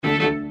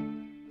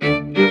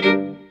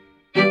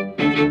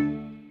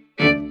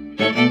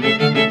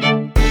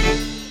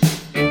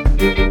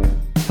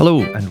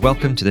Hello and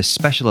welcome to this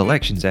special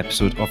elections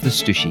episode of the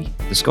Stooshie,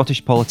 the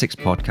Scottish politics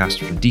podcast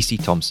from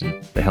DC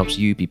Thomson that helps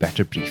you be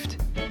better briefed.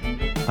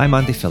 I'm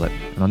Andy Phillip,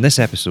 and on this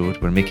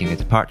episode we're making a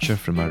departure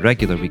from our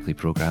regular weekly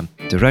programme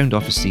to round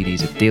off a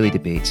series of daily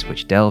debates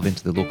which delve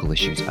into the local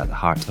issues at the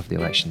heart of the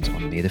elections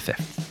on May the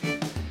 5th.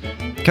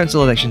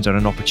 Council elections are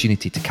an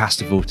opportunity to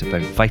cast a vote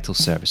about vital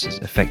services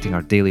affecting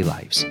our daily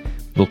lives.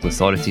 Local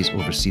authorities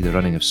oversee the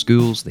running of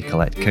schools, they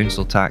collect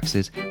council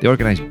taxes, they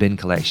organise bin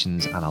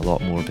collections and a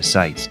lot more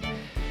besides.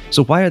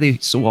 So why are they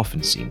so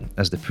often seen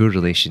as the poor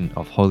relation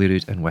of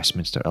Holyrood and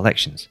Westminster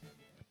elections?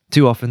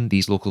 Too often,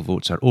 these local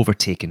votes are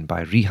overtaken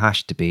by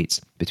rehashed debates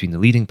between the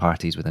leading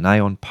parties with an eye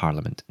on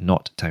Parliament,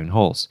 not town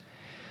halls.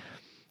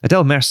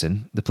 Adele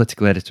Merson, the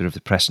political editor of the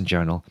Press and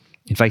Journal,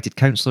 invited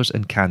councillors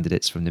and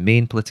candidates from the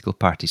main political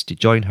parties to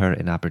join her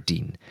in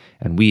Aberdeen,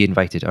 and we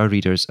invited our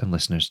readers and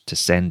listeners to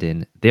send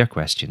in their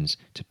questions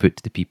to put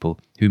to the people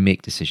who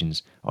make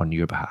decisions on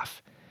your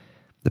behalf.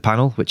 The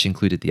panel, which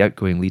included the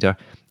outgoing leader,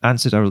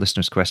 answered our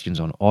listeners' questions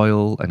on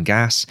oil and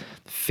gas,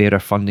 fairer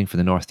funding for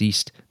the North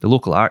East, the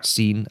local arts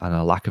scene and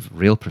a lack of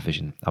rail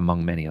provision,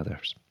 among many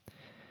others.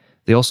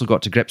 They also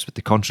got to grips with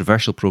the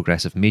controversial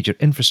progress of major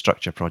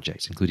infrastructure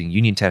projects, including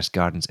Union Terrace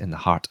Gardens in the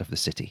heart of the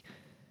city.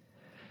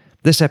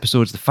 This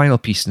episode is the final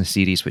piece in the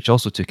series, which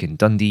also took in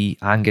Dundee,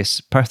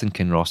 Angus, Perth and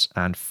Kinross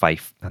and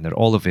Fife, and they're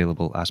all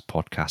available as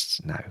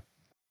podcasts now.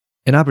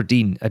 In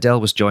Aberdeen, Adele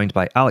was joined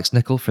by Alex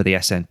Nicholl for the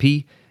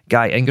SNP,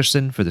 Guy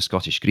Ingerson for the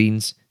Scottish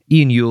Greens,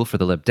 Ian Yule for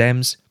the Lib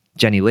Dems,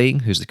 Jenny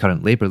Lang, who's the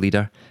current Labour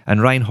leader,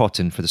 and Ryan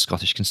Houghton for the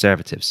Scottish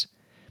Conservatives.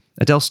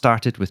 Adele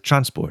started with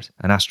transport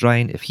and asked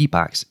Ryan if he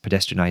backs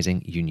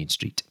pedestrianising Union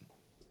Street.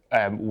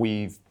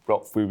 We've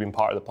been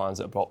part of the plans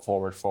that are brought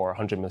forward for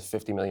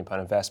 £150 million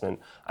investment,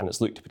 and it's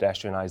looked to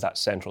pedestrianise that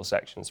central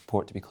section.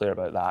 Support to be clear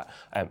about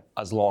that,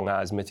 as long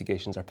as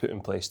mitigations are put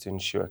in place to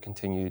ensure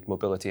continued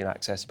mobility and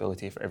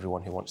accessibility for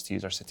everyone who wants to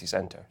use our city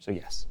centre. So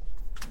yes.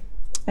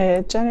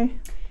 Jenny?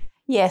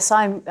 Yes,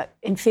 I'm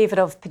in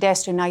favour of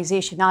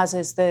pedestrianisation, as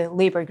is the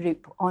Labour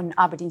group on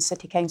Aberdeen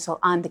City Council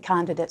and the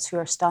candidates who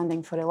are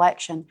standing for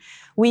election.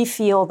 We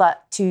feel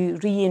that to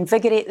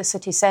reinvigorate the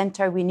city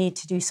centre, we need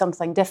to do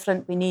something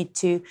different. We need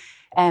to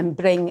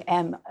bring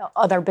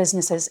other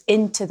businesses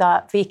into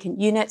that vacant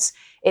units.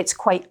 It's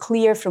quite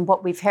clear from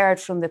what we've heard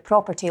from the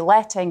property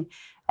letting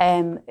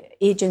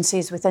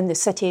agencies within the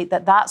city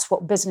that that's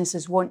what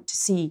businesses want to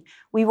see.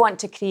 We want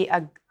to create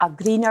a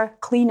greener,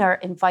 cleaner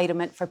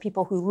environment for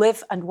people who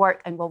live and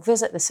work and will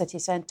visit the city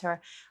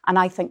centre, and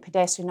I think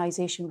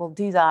pedestrianisation will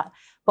do that.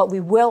 But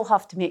we will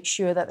have to make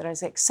sure that there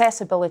is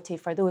accessibility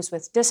for those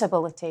with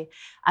disability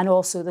and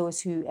also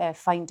those who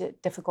find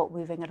it difficult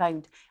moving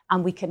around.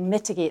 And we can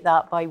mitigate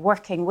that by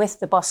working with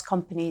the bus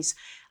companies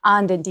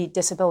and indeed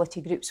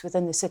disability groups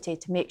within the city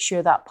to make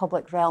sure that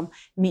public realm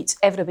meets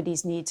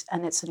everybody's needs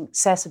and it's an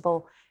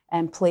accessible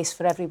place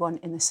for everyone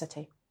in the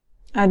city.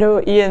 I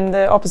know, Ian,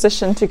 the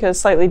opposition took a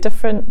slightly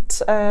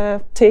different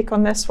take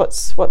on this.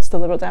 What's the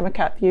Liberal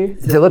Democrat view?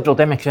 The Liberal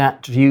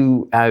Democrat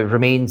view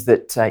remains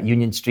that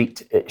Union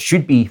Street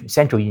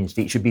Central Union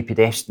Street should be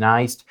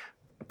pedestrianised,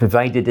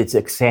 provided it's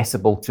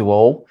accessible to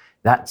all.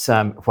 That's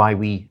why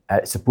we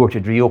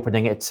supported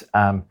reopening it,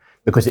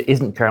 because it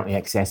isn't currently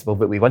accessible,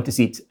 but we want to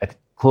see it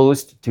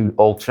closed to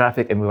all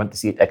traffic and we want to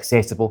see it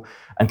accessible.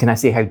 And can I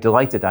say how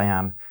delighted I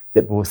am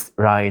that both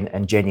Ryan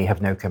and Jenny have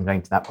now come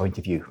round to that point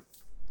of view.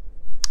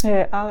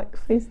 Alex,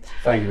 please.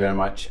 Thank you very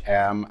much.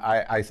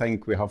 I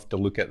think we have to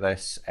look at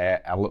this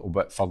a little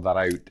bit further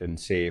out and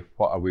say,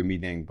 what are we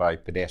meaning by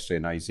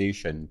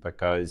pedestrianisation?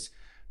 Because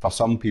for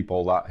some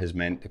people that has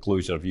meant the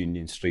closure of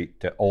Union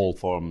Street to all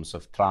forms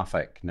of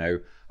traffic. Now,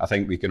 I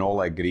think we can all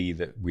agree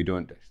that we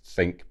don't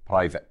think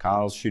private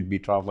cars should be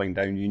travelling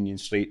down Union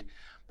Street,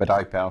 but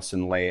I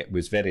personally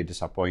was very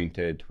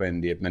disappointed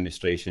when the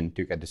administration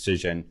took a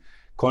decision,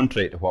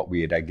 contrary to what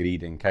we had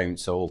agreed in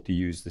council, to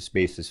use the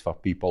spaces for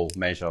people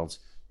measures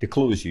to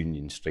close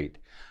Union Street.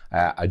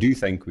 I do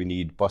think we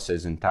need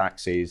buses and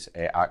taxis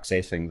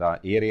accessing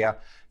that area,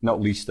 not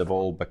least of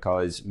all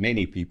because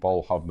many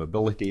people have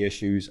mobility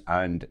issues,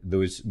 and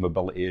those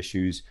mobility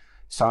issues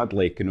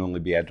sadly can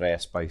only be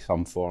addressed by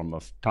some form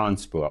of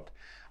transport.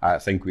 I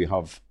think we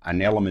have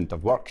an element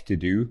of work to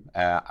do.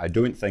 I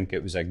don't think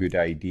it was a good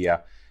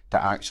idea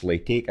to actually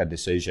take a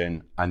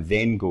decision and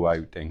then go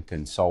out and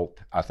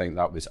consult. I think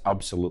that was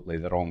absolutely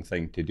the wrong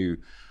thing to do.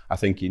 I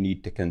think you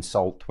need to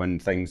consult when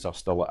things are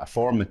still at a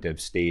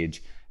formative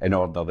stage in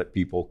order that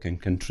people can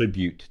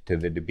contribute to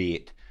the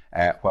debate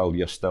while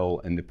you're still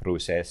in the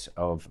process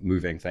of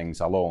moving things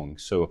along.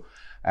 So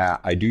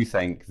I do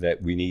think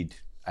that we need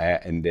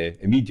in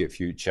the immediate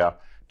future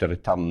to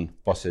return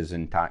buses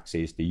and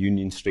taxis to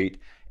Union Street.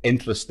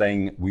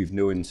 Interesting, we've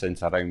known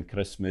since around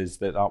Christmas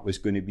that was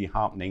going to be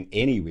happening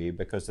anyway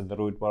because of the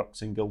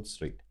roadworks in Guild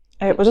Street.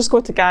 We'll just go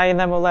to Guy and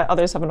then we'll let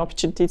others have an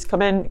opportunity to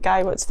come in.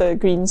 Guy, what's the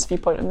Greens'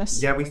 viewpoint on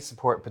this? Yeah, we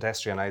support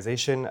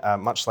pedestrianisation,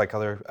 much like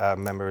other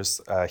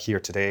members here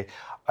today.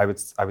 I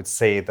would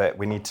say that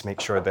we need to make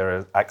sure there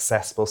are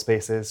accessible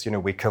spaces. You know,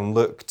 we can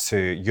look to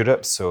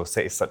Europe, so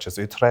cities such as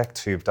Utrecht,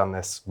 who've done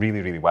this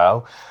really, really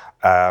well.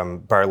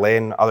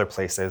 Berlin, other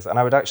places. And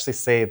I would actually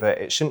say that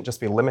it shouldn't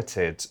just be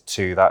limited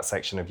to that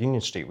section of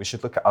Union Street. We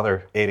should look at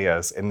other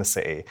areas in the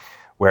city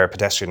where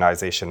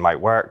pedestrianisation might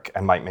work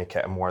and might make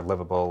it a more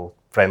livable,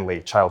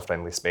 friendly,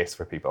 child-friendly space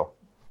for people.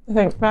 I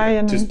think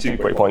Ryan... Just 2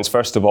 quick points.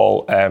 First of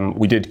all,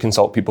 we did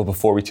consult people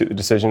before we took the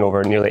decision.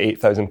 Over nearly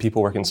 8,000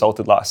 people were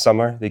consulted last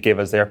summer. They gave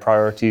us their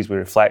priorities, we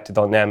reflected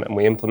on them and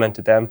we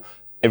implemented them.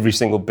 Every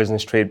single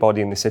business trade body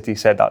in the city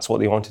said that's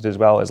what they wanted as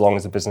well, as long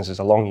as the business is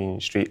along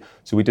Union Street.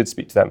 So we did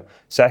speak to them.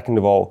 Second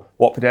of all,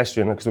 what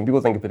pedestrian, because when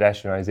people think of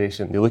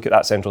pedestrianisation, they look at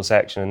that central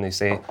section and they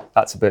say,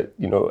 that's a bit,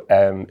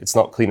 it's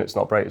not clean, it's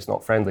not bright, it's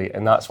not friendly.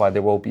 And that's why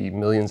there will be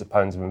millions of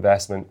pounds of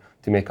investment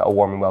to make it a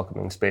warm and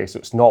welcoming space. So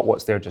it's not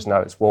what's there just now,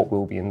 it's what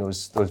will be, and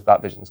that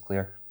vision's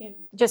clear. Yeah.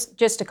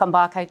 Just to come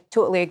back, I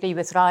totally agree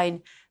with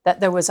Ryan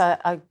that there was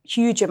a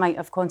huge amount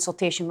of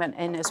consultation went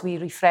in as we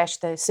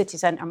refreshed the city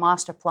centre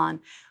master plan.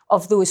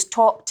 Of those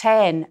top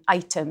 10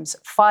 items,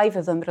 5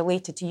 of them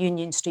related to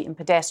Union Street, and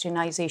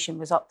pedestrianisation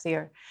was up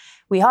there.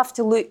 We have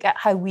to look at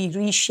how we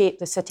reshape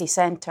the city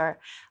centre,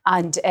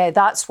 and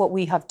that's what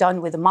we have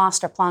done with the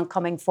master plan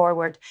coming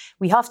forward.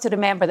 We have to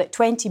remember that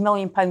 £20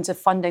 million of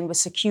funding was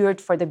secured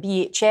for the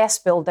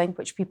BHS building,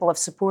 which people have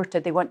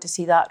supported. They want to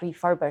see that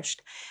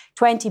refurbished.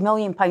 £20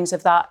 million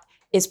of that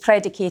is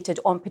predicated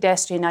on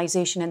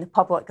pedestrianisation in the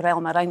public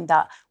realm around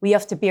that. We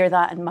have to bear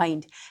that in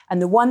mind. And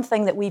the one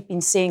thing that we've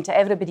been saying to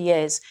everybody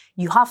is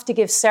you have to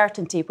give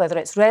certainty, whether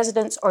it's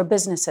residents or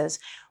businesses.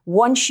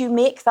 Once you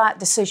make that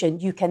decision,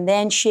 you can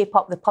then shape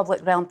up the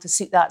public realm to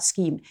suit that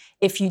scheme.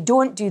 If you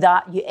don't do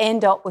that, you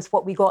end up with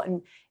what we got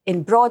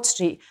in Broad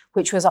Street,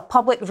 which was a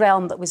public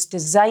realm that was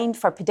designed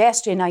for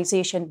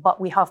pedestrianisation,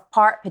 but we have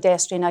part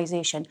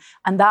pedestrianisation.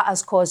 And that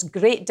has caused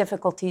great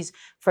difficulties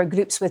for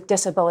groups with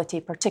disability,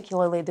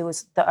 particularly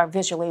those that are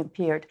visually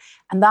impaired.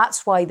 And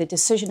that's why the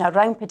decision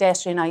around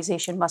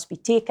pedestrianisation must be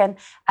taken.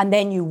 And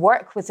then you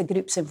work with the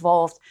groups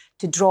involved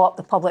to draw up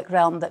the public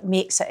realm that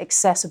makes it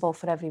accessible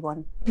for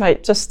everyone.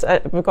 Right, just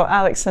we've got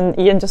Alex and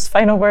Ian, just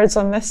final words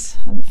on this.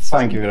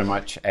 Thank you very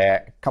much.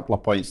 A couple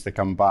of points to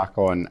come back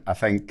on. I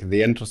think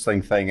the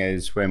interesting thing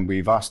is when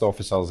we've asked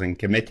officers in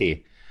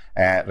committee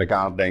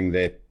regarding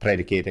the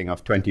predicating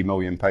of £20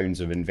 million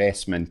of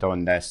investment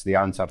on this, the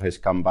answer has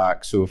come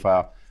back so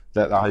far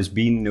that there has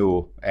been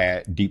no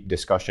deep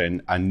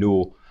discussion and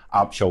no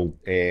actual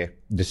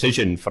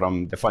decision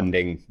from the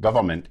funding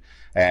government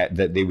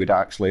that they would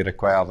actually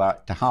require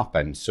that to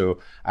happen. So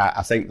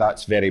I think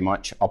that's very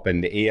much up in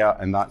the air,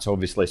 and that's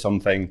obviously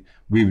something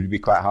we would be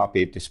quite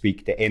happy to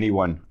speak to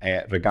anyone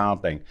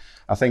regarding.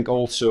 I think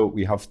also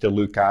we have to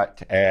look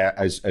at,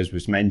 as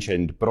was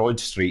mentioned, Broad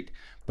Street.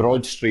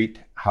 Broad Street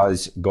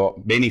has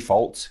got many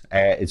faults.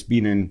 It's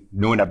been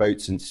known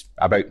about since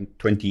about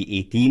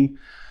 2018.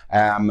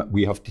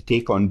 We have to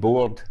take on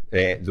board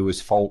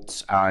those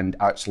faults and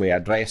actually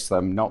address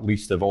them, not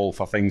least of all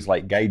for things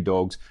like guide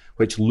dogs,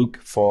 which look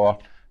for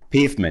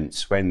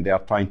pavements when they're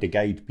trying to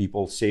guide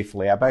people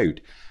safely about.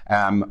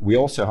 We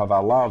also have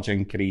a large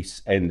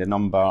increase in the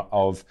number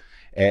of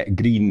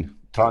green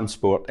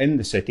transport in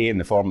the city in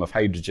the form of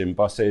hydrogen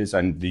buses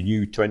and the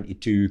new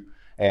 22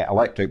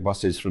 electric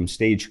buses from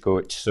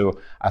Stagecoach. So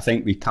I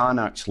think we can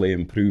actually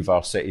improve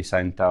our city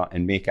centre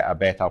and make it a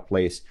better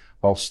place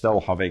while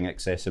still having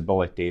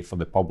accessibility for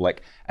the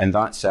public. And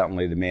that's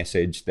certainly the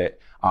message that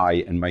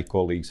I and my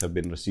colleagues have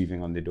been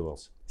receiving on the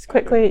doors. Just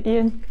quickly,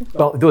 Ian.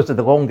 Well, those are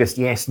the longest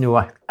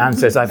yes-no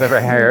answers I've ever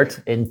heard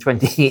in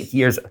 28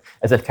 years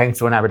as a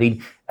councillor in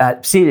Aberdeen.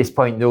 Serious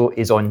point, though,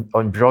 is on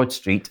Broad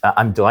Street.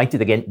 I'm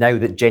delighted again now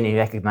that Jenny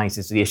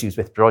recognises the issues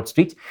with Broad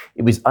Street.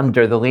 It was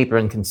under the Labour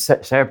and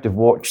Conservative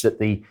watch that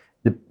the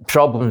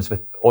problems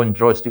on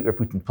Broad Street were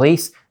put in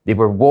place. They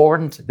were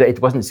warned that it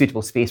wasn't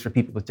suitable space for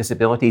people with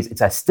disabilities.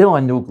 It's still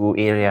a no-go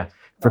area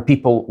for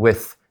people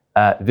with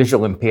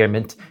visual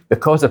impairment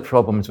because of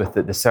problems with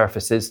the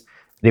surfaces.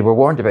 They were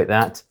warned about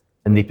that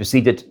and they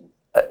proceeded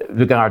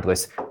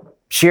regardless.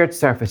 Shared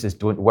surfaces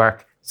don't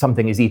work.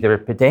 Something is either a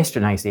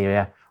pedestrianised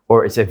area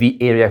or it's an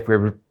area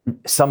where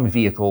some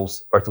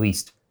vehicles, or at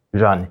least,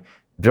 run.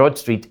 Broad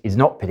Street is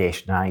not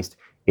pedestrianised.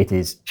 It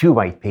is 2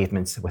 wide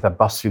pavements with a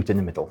bus route in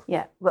the middle.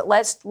 Yeah, but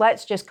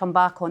let's just come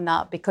back on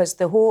that, because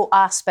the whole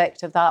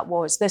aspect of that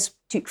was this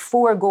took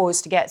 4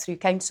 goes to get through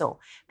council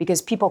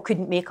because people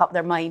couldn't make up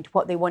their mind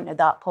what they wanted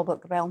that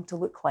public realm to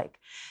look like.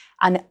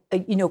 And,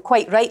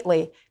 quite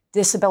rightly,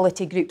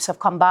 disability groups have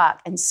come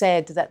back and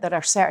said that there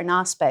are certain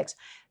aspects.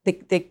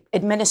 The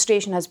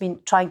administration has been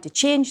trying to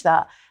change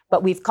that,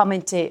 but we've come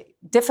into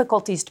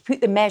difficulties to put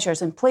the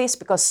measures in place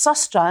because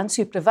Sustrans,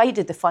 who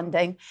provided the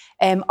funding,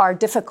 are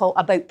difficult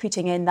about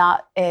putting in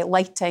that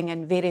lighting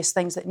and various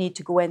things that need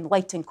to go in,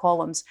 lighting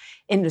columns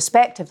in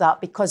respect of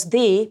that, because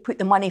they put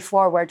the money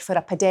forward for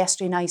a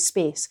pedestrianised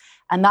space.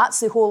 And that's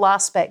the whole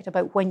aspect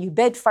about when you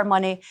bid for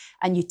money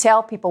and you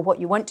tell people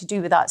what you want to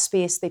do with that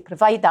space, they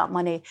provide that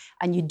money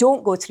and you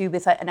don't go through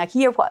with it. And I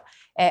hear what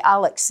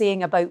Alex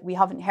saying about we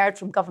haven't heard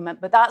from government,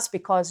 but that's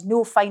because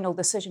no final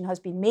decision has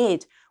been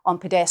made on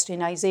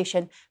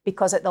pedestrianisation,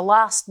 because at the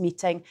last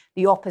meeting,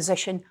 the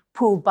opposition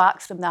pulled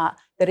back from that.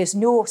 There is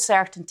no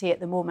certainty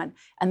at the moment.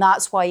 And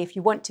that's why if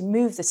you want to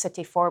move the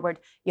city forward,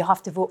 you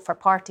have to vote for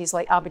parties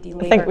like Aberdeen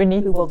Labour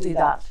who will do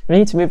that. We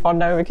need to move on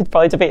now. We could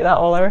probably debate that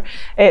all hour.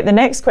 The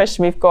next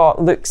question we've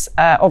got looks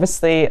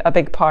obviously a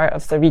big part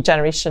of the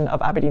regeneration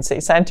of Aberdeen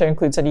City Centre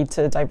includes a need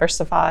to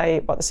diversify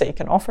what the city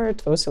can offer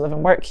to those who live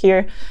and work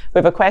here. We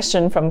have a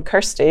question from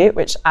Kirsty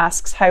which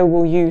asks, how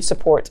will you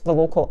support the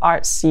local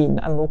arts scene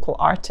and local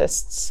artists?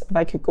 If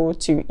I could go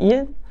to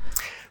Ian.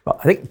 Well,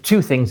 I think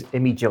two things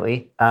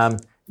immediately.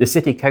 The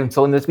City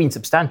Council, and there's been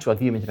substantial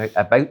agreement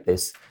about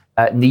this,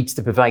 needs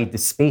to provide the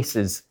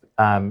spaces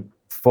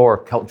for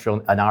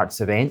cultural and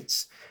arts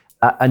events.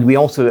 And we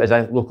also, as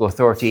a local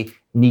authority,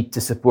 need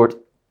to support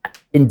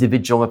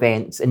individual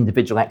events,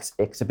 individual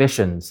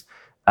exhibitions.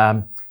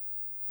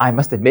 I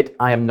must admit,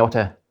 I am not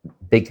a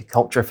big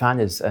culture fan,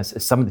 as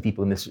some of the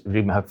people in this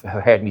room have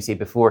heard me say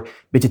before,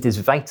 but it is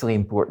vitally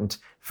important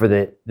for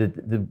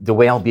the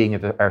well-being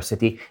of our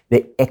city,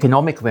 the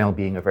economic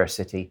well-being of our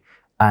city,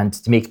 and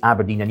to make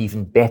Aberdeen an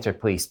even better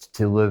place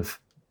to live,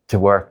 to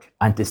work,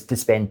 and to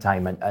spend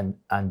time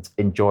and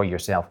enjoy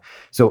yourself.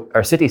 So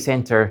our city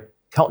centre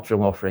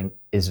cultural offering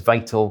is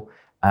vital.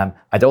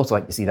 I'd also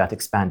like to see that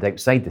expand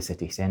outside the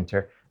city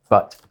centre,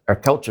 but our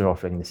culture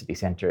offering in the city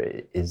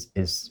centre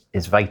is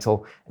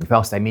vital. And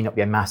whilst I may not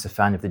be a massive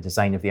fan of the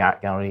design of the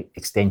art gallery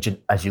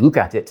extension, as you look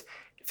at it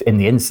in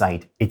the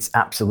inside, it's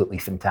absolutely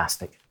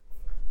fantastic.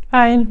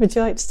 Ryan, would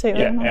you like to take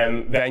that?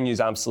 Venues,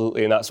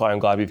 absolutely, and that's why I'm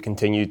glad we've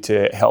continued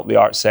to help the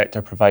arts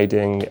sector,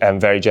 providing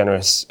very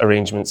generous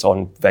arrangements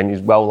on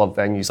venues, well-loved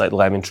venues like the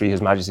Lemon Tree,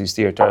 His Majesty's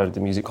Theatre, the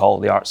Music Hall,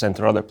 the Arts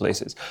Centre, other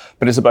places.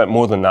 But it's about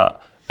more than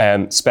that.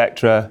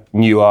 Spectra,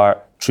 New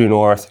Art, True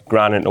North,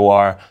 Granite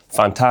Noir,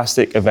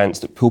 fantastic events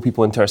that pull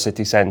people into our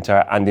city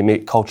centre and they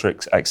make culture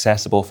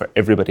accessible for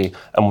everybody.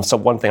 And so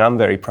one thing I'm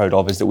very proud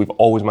of is that we've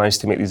always managed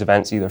to make these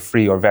events either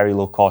free or very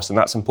low cost, and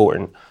that's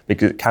important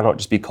because it cannot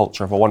just be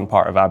culture for one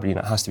part of Aberdeen,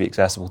 it has to be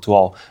accessible to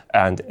all,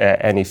 and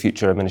any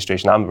future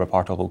administration I'm a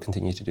part of will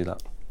continue to do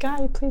that.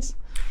 Guy, please.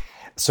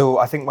 So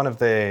I think one of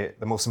the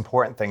most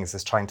important things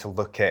is trying to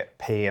look at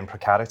pay and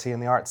precarity in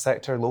the arts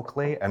sector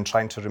locally and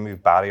trying to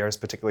remove barriers,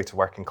 particularly to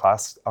working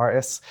class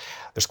artists.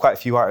 There's quite a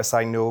few artists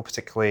I know,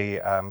 particularly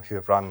who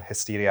have run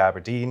Hysteria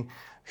Aberdeen,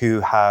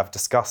 who have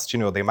discussed,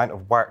 the amount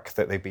of work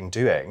that they've been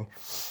doing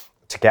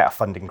to get a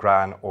funding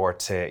grant or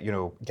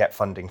to, get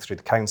funding through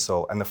the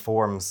council. And the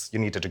forms, you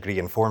need a degree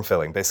in form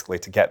filling, basically,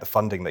 to get the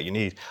funding that you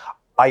need.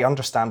 I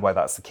understand why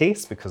that's the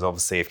case, because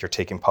obviously if you're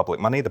taking public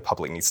money, the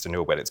public needs to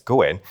know where it's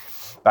going.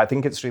 But I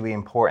think it's really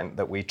important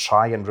that we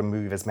try and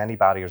remove as many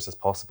barriers as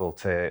possible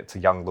to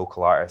young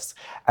local artists,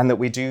 and that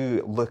we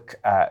do look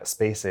at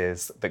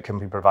spaces that can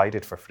be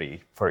provided for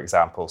free, for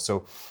example.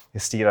 So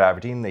Hysteria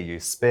Aberdeen, they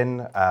use Spin,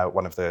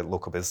 one of the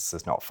local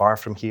businesses not far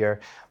from here.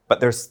 But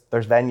there's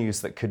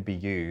venues that could be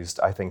used,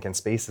 I think, in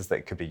spaces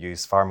that could be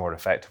used far more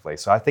effectively.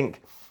 So I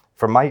think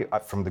from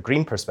the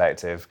Green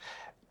perspective,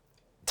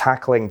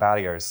 tackling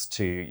barriers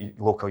to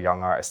local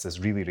young artists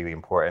is really, really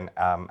important.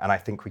 And I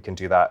think we can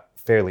do that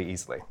fairly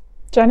easily.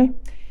 Jenny?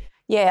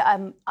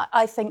 Yeah,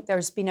 I think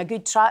there's been a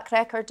good track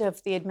record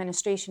of the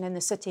administration in the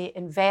city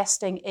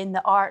investing in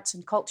the arts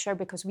and culture,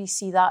 because we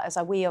see that as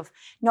a way of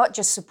not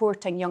just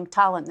supporting young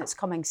talent that's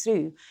coming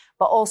through,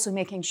 but also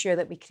making sure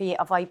that we create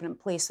a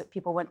vibrant place that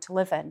people want to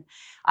live in.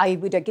 I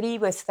would agree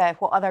with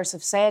what others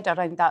have said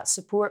around that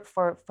support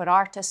for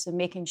artists and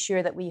making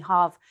sure that we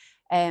have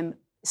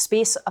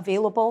space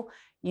available.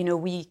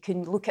 We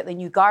can look at the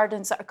new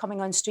gardens that are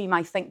coming on stream.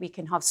 I think we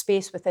can have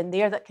space within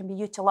there that can be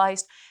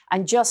utilised.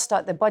 And just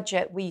at the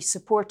budget, we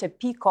supported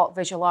Peacock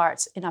Visual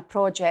Arts in a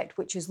project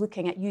which is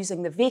looking at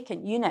using the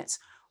vacant units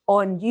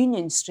on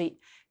Union Street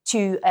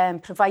to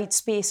provide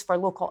space for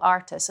local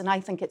artists. And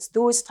I think it's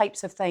those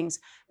types of things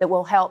that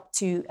will help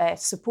to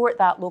support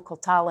that local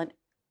talent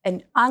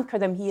and anchor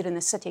them here in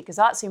the city, because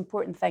that's the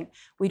important thing.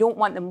 We don't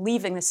want them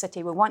leaving the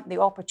city. We want the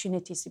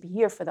opportunities to be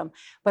here for them,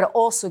 but it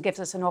also gives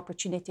us an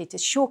opportunity to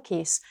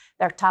showcase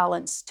their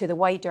talents to the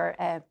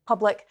wider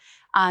public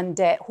and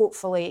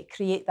hopefully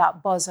create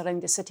that buzz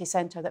around the city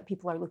centre that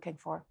people are looking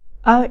for.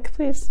 Alec,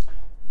 please.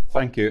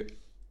 Thank you.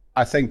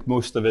 I think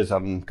most of us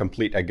are in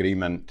complete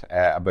agreement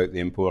about the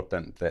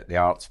importance that the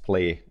arts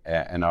play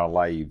in our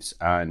lives,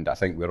 and I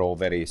think we're all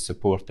very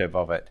supportive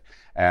of it.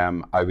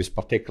 I was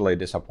particularly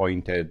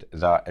disappointed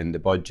that in the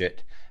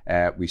budget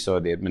we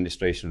saw the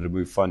administration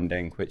remove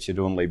funding which had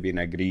only been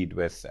agreed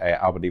with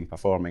Aberdeen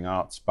Performing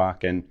Arts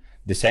back in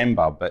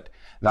December. But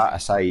that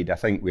aside, I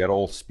think we are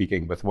all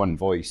speaking with one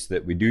voice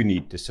that we do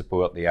need to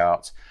support the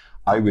arts.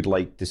 I would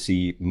like to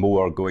see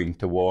more going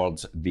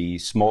towards the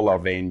smaller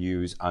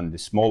venues and the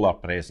smaller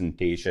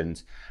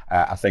presentations.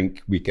 I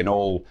think we can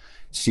all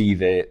see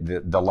the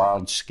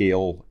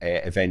large-scale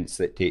events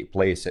that take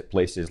place at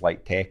places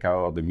like Teca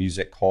or the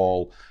Music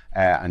Hall,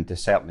 and to a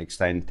certain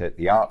extent at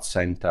the Arts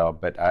Centre.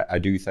 But I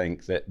do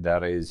think that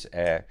there is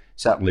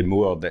certainly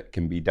more that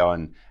can be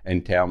done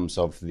in terms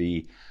of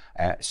the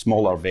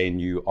smaller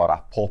venue or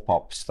a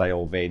pop-up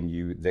style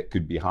venue that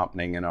could be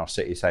happening in our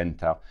city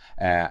centre.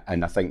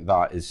 And I think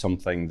that is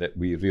something that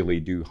we really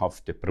do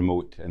have to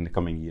promote in the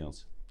coming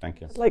years.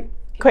 Thank you. Like,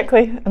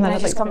 quickly, and then I'll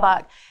just come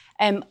back.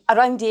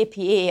 Around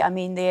APA, I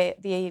mean, the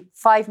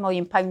 £5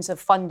 million of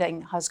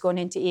funding has gone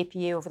into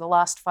APA over the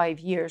last 5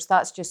 years.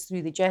 That's just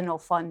through the general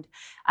fund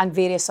and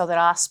various other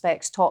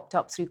aspects topped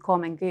up through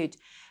Common Good.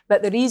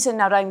 But the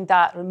reason around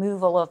that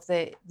removal of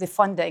the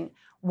funding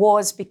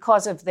was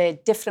because of the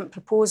different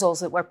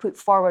proposals that were put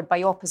forward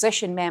by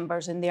opposition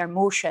members in their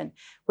motion,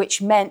 which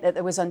meant that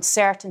there was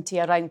uncertainty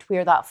around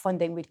where that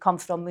funding would come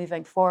from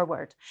moving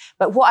forward.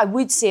 But what I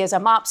would say is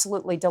I'm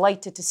absolutely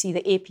delighted to see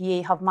that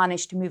APA have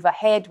managed to move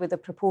ahead with the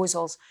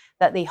proposals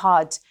that they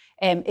had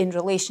in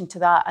relation to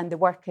that, and the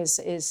work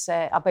is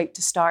about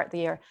to start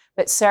there.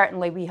 But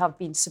certainly we have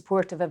been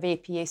supportive of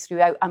APA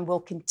throughout and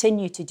will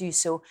continue to do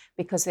so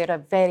because they're a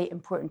very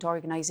important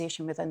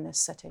organisation within this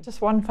city.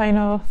 Just one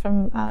final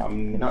from Alex.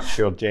 I'm not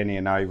sure Jenny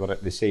and I were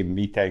at the same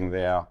meeting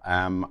there.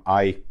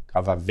 I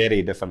have a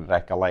very different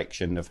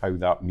recollection of how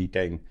that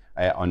meeting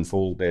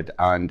unfolded,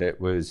 and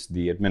it was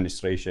the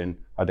administration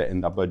had it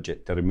in their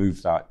budget to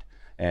remove that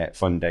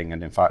funding,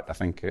 and in fact I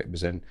think it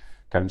was in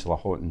Councillor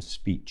Houghton's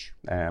speech,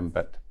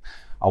 but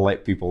I'll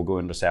let people go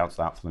and research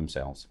that for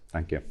themselves.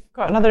 Thank you.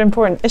 Got another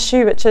important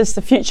issue, which is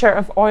the future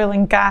of oil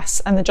and gas,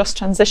 and the just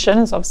transition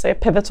is obviously a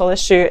pivotal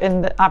issue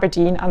in the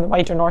Aberdeen and the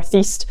wider North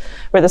East,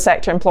 where the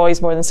sector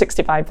employs more than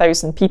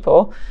 65,000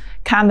 people.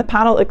 Can the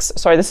panel,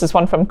 this is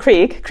one from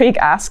Craig. Craig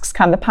asks,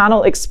 can the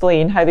panel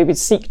explain how they would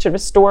seek to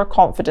restore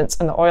confidence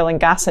in the oil and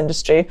gas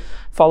industry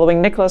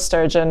following Nicola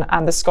Sturgeon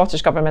and the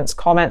Scottish Government's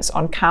comments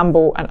on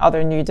Cambo and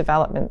other new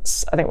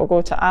developments? I think we'll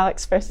go to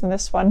Alex first in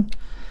this one.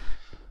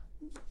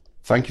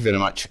 Thank you very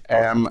much.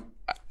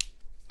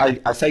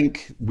 I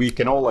think we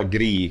can all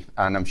agree,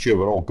 and I'm sure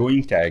we're all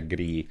going to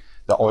agree,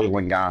 that oil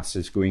and gas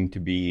is going to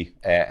be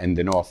in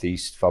the North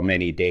East for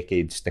many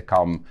decades to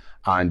come,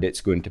 and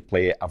it's going to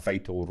play a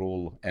vital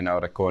role in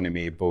our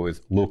economy,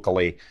 both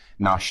locally,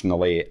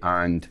 nationally,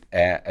 and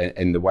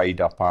in the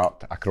wider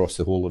part across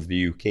the whole of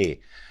the UK.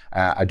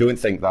 I don't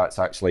think that's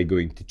actually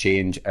going to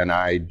change, and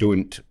I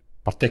don't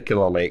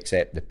particularly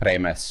accept the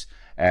premise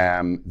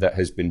that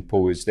has been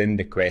posed in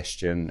the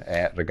question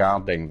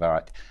regarding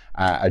that.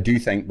 I do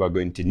think we're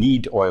going to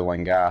need oil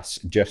and gas,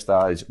 just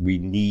as we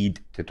need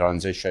to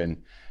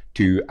transition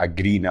to a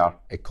greener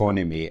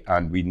economy,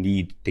 and we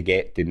need to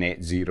get to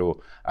net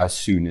zero as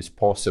soon as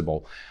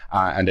possible.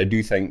 And I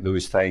do think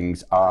those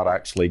things are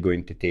actually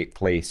going to take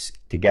place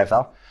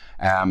together.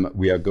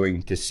 We are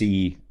going to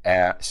see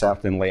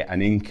certainly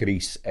an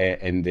increase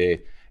in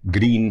the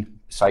green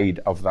side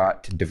of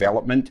that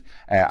development.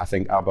 I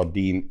think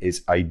Aberdeen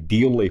is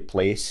ideally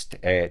placed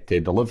to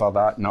deliver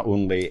that, not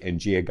only in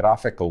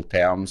geographical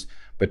terms,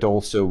 but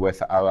also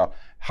with our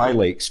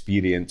highly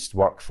experienced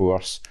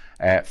workforce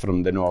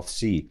from the North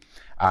Sea.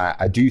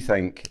 I do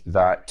think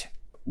that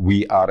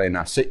we are in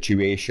a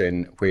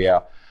situation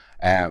where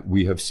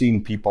we have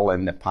seen people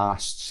in the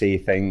past say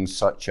things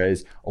such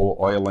as, oh,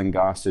 oil and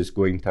gas is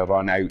going to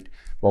run out.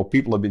 Well,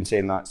 people have been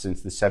saying that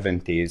since the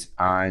 70s,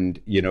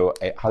 and, you know,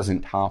 it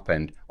hasn't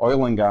happened.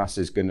 Oil and gas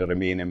is going to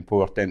remain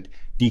important.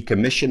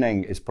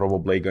 Decommissioning is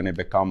probably going to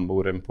become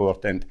more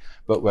important,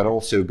 but we're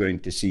also going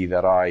to see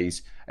the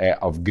rise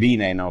of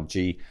green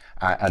energy,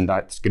 and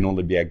that's going to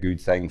only be a good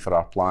thing for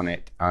our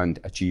planet and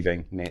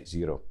achieving net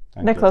zero.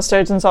 Nicola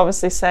Sturgeon's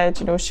obviously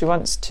said, you know, she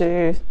wants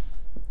to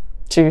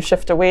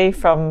shift away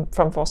from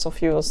fossil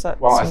fuels.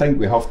 Well, I think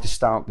we have to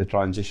start the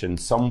transition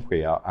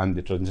somewhere, and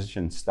the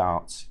transition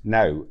starts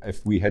now.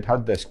 If we had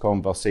had this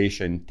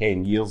conversation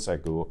 10 years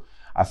ago,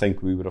 I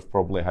think we would have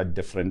probably had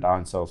different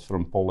answers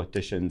from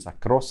politicians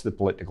across the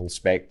political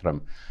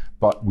spectrum.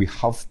 But we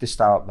have to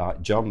start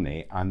that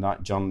journey, and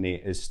that journey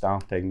is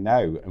starting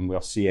now. And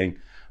we're seeing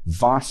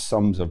vast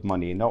sums of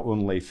money, not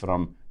only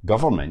from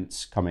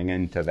governments coming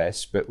into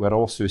this, but we're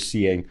also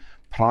seeing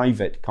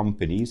private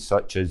companies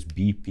such as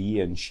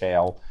BP and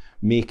Shell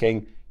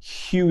making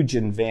huge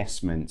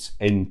investments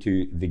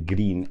into the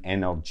green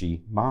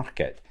energy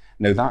market.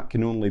 Now, that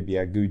can only be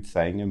a good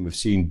thing, and we've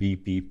seen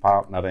BP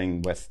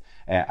partnering with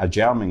a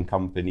German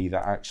company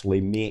that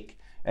actually make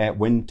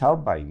wind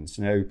turbines.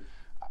 Now,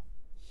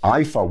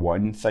 I, for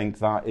one, think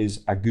that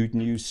is a good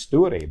news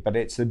story, but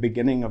it's the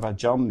beginning of a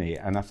journey.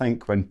 And I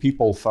think when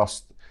people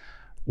first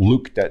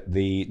looked at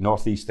the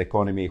North East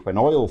economy when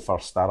oil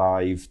first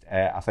arrived,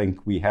 I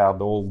think we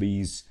heard all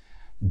these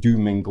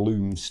doom and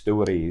gloom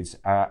stories,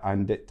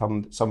 and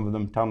some of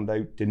them turned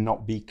out to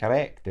not be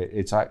correct.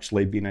 It's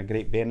actually been a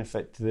great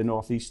benefit to the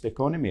North East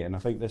economy, and I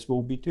think this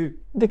will be too.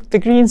 The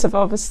Greens have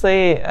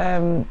obviously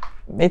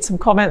made some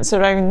comments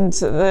around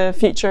the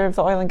future of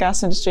the oil and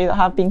gas industry that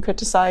have been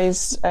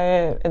criticised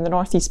in the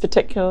North East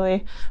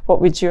particularly. What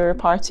would your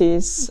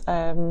party's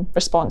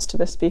response to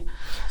this be?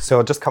 So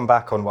I'll just come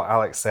back on what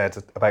Alex said.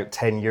 About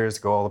 10 years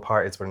ago, all the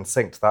parties were in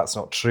sync. That's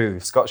not true.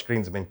 Scottish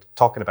Greens have been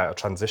talking about a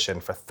transition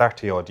for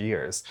 30 odd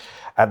years.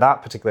 At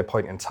that particular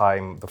point in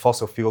time, the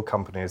fossil fuel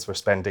companies were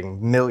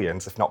spending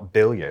millions, if not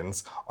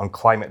billions, on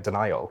climate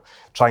denial,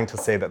 trying to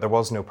say that there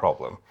was no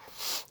problem.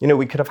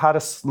 We could have had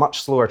a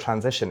much slower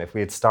transition if we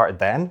had started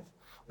then,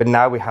 but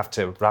now we have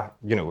to,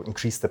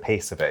 increase the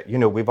pace of it.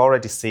 We've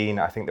already seen,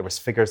 I think there was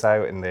figures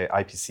out in the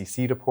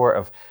IPCC report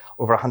of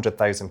over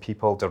 100,000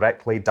 people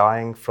directly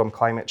dying from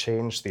climate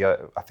change.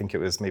 I think it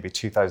was maybe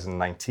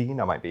 2019.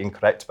 I might be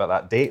incorrect about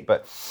that date,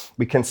 but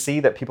we can see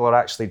that people are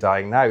actually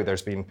dying now.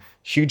 There's been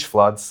huge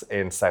floods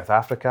in South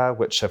Africa,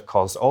 which have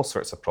caused all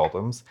sorts of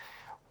problems.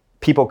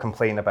 People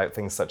complain about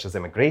things such as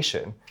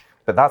immigration,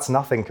 but that's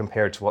nothing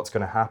compared to what's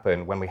going to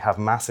happen when we have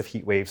massive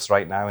heat waves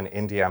right now in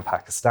India and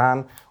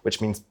Pakistan,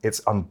 which means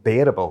it's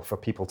unbearable for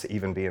people to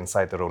even be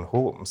inside their own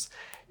homes.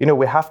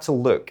 We have to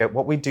look at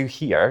what we do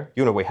here.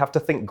 We have to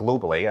think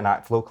globally and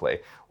act locally.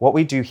 What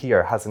we do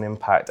here has an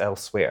impact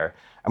elsewhere.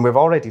 And we've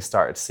already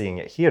started seeing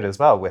it here as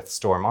well with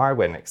Storm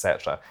Arwen,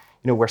 etc.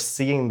 We're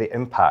seeing the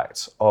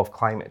impact of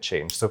climate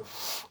change. So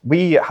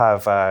we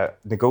have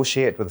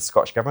negotiated with the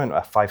Scottish Government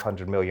a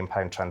 £500 million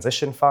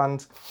transition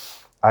fund.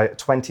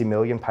 £20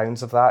 million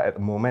of that at the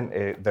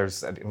moment.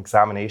 There's an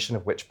examination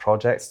of which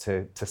projects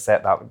to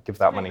give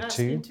that money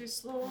to. Too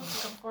slow to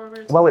come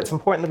forward. Well, it's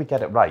important that we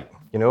get it right.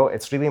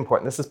 It's really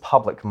important. This is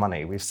public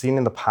money. We've seen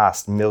in the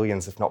past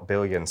millions, if not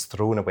billions,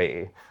 thrown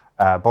away.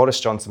 Boris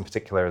Johnson in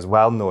particular is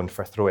well known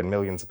for throwing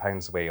millions of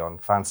pounds away on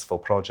fanciful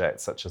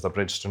projects such as a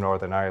bridge to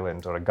Northern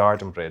Ireland or a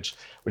garden bridge,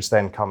 which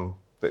then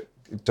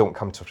don't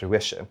come to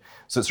fruition.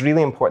 So it's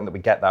really important that we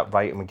get that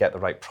right and we get the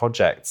right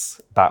projects,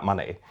 that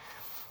money.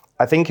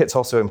 I think it's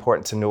also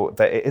important to note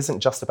that it isn't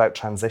just about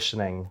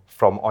transitioning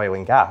from oil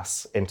and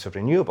gas into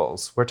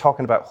renewables. We're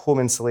talking about home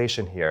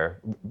insulation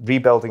here,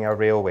 rebuilding our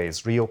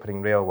railways,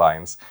 reopening rail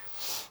lines.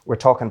 We're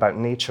talking about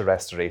nature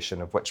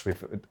restoration, of which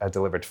we've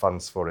delivered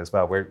funds for as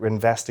well. We're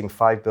investing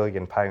 £5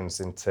 billion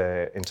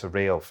into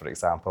rail, for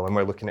example, and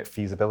we're looking at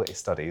feasibility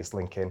studies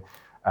linking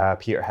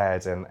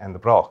Peterhead and the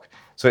Broch.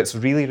 So it's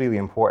really, really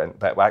important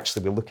that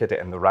we look at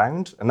it in the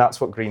round, and that's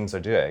what Greens are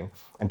doing.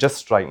 And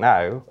just right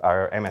now,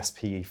 our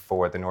MSP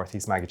for the North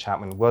East, Maggie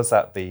Chapman, was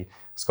at the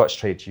Scottish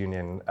Trade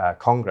Union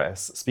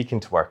Congress speaking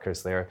to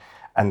workers there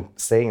and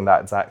saying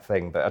that exact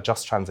thing, that a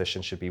just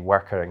transition should be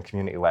worker and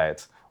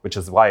community-led, which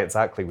is why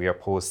exactly we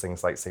oppose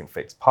things like St.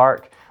 Faith's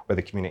Park, where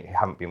the community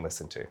haven't been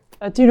listened to.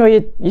 I do know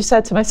you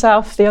said to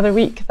myself the other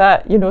week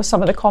that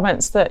some of the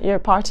comments that your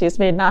party has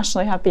made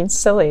nationally have been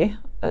silly.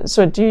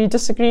 So do you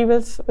disagree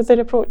with their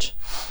approach?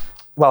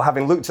 Well,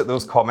 having looked at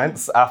those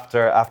comments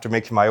after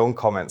making my own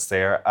comments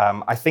there,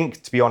 I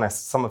think, to be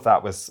honest, some of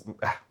that was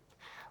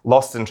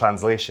lost in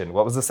translation.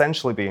 What was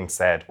essentially being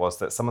said was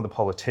that some of the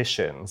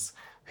politicians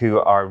who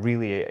are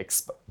really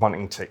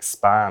wanting to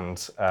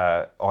expand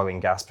oil and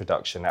gas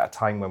production at a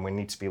time when we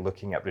need to be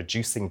looking at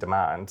reducing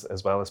demand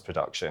as well as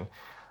production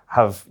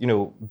have,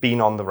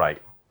 been on the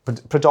right,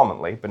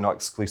 predominantly, but not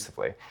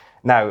exclusively.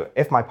 Now,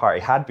 if my party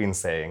had been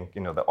saying,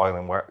 that oil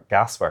and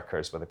gas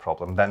workers were the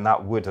problem, then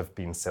that would have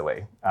been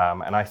silly.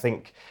 And I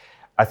think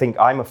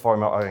I'm a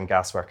former oil and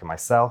gas worker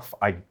myself.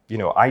 I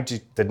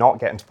did not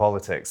get into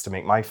politics to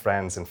make my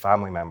friends and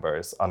family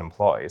members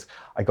unemployed.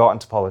 I got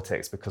into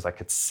politics because I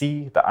could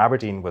see that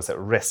Aberdeen was at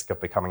risk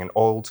of becoming an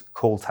old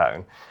coal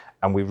town,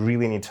 and we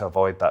really need to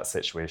avoid that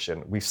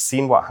situation. We've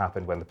seen what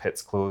happened when the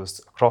pits closed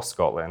across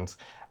Scotland,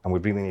 and we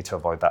really need to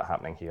avoid that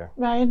happening here.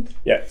 Ryan?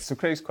 Yeah, so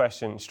Craig's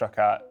question struck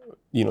at,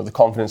 the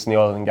confidence in the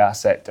oil and gas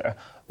sector.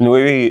 And the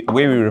way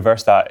we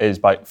reverse that is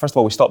by, first of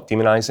all, we stop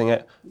demonising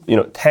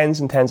it. Tens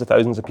and tens of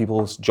thousands of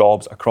people's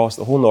jobs across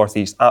the whole North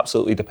East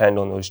absolutely depend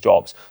on those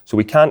jobs. So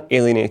we can't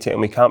alienate it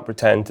and we can't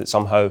pretend that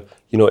somehow,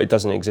 it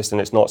doesn't exist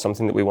and it's not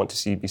something that we want to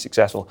see be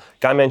successful.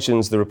 Guy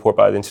mentions the report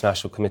by the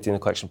International Committee on the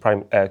Collection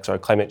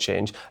of Climate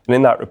Change. And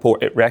in that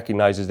report, it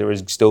recognises there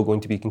is still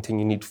going to be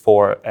continued need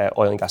for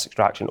oil and gas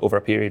extraction over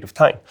a period of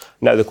time.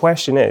 Now, the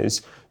question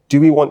is, do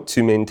we want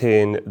to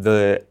maintain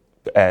the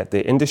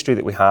industry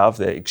that we have,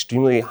 the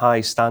extremely high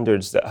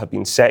standards that have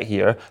been set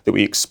here that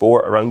we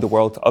export around the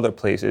world to other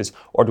places,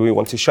 or do we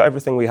want to shut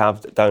everything we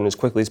have down as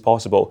quickly as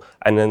possible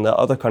and then let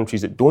other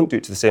countries that don't do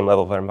it to the same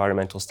level of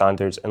environmental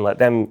standards and let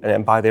them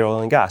buy their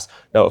oil and gas?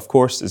 Now, of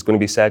course, it's going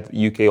to be said that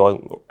UK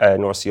oil,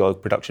 North Sea oil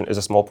production is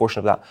a small portion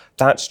of that.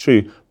 That's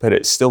true, but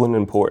it's still an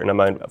important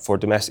amount for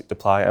domestic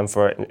supply and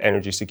for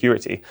energy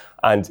security.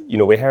 And,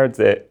 we heard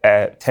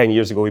that 10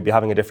 years ago we'd be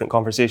having a different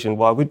conversation.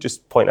 Well, I would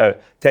just point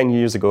out, 10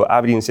 years ago,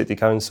 Aberdeen City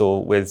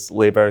Council with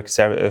Labour,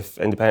 Conservative,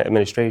 Independent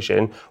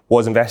administration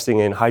was investing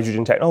in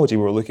hydrogen technology.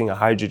 We were looking at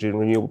hydrogen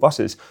renewable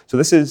buses. So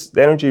the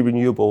energy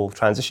renewable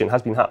transition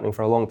has been happening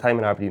for a long time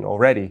in Aberdeen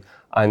already.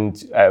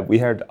 And we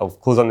heard, I'll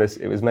close on this,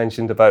 it was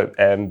mentioned about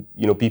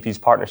BP's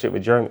partnership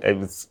with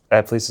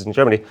places in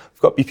Germany. We've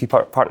got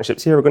BP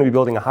partnerships here. We're going to be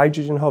building a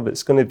hydrogen hub.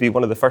 It's going to be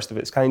one of the first of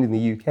its kind in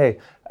the UK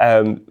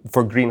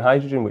for green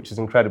hydrogen, which is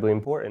incredibly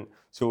important.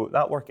 So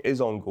that work is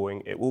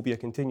ongoing. It will be a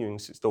continuing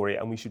story,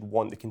 and we should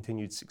want the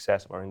continued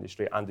success of our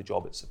industry and the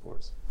job it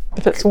supports.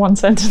 If it's one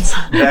sentence.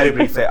 Very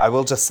briefly, I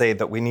will just say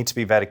that we need to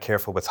be very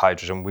careful with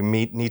hydrogen. We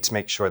need to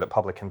make sure that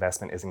public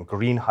investment is in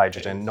green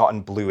hydrogen, not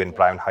in blue and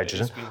brown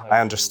hydrogen. I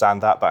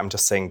understand that, but I'm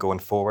just saying going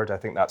forward, I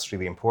think that's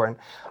really important.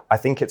 I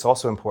think it's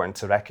also important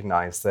to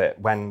recognise that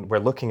when we're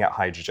looking at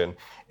hydrogen,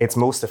 it's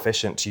most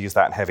efficient to use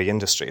that in heavy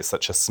industries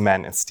such as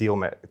cement and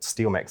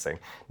steel mixing,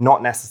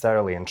 not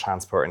necessarily in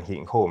transport and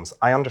heating homes.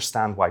 I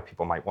understand why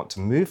people might want to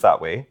move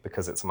that way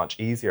because it's a much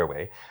easier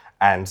way.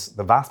 And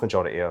the vast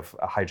majority of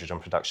hydrogen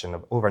production,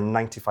 of over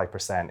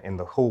 95% in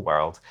the whole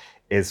world,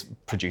 is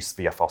produced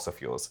via fossil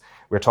fuels.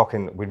 We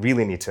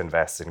really need to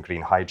invest in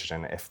green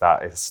hydrogen if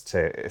that is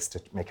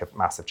to make a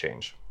massive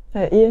change.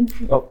 Ian?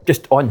 Well,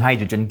 just on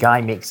hydrogen, Guy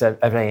makes a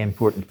very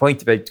important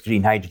point about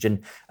green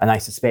hydrogen, and I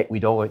suspect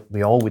we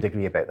all would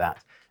agree about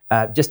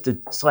that. Just to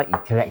slightly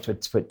correct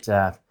what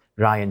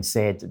Ryan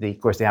said,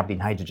 of course, the Aberdeen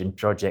Hydrogen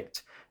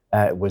Project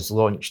was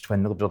launched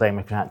when the Liberal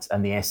Democrats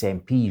and the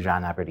SNP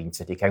ran Aberdeen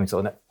City Council,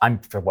 and I'm,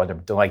 for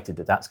one, delighted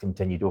that that's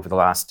continued over the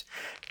last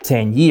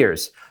 10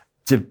 years.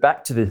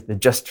 Back to the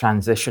just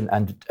transition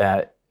and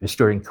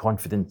restoring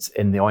confidence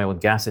in the oil and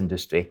gas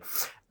industry,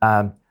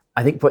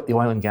 I think what the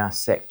oil and gas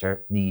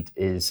sector need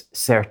is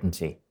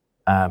certainty.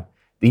 They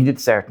needed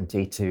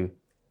certainty to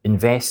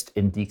invest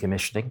in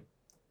decommissioning,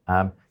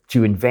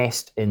 to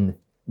invest in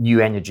new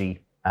energy,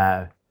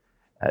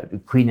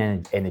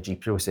 clean energy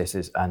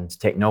processes and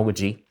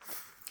technology.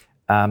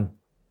 And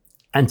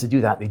to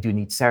do that, they do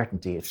need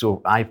certainty.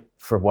 So I,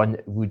 for one,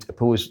 would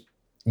oppose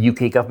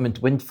UK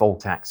government windfall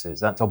taxes.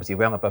 That's obviously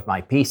well above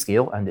my pay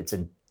scale, and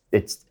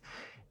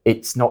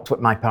it's not what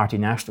my party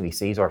nationally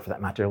says, or for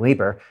that matter,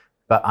 Labour.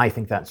 But I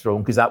think that's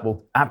wrong because that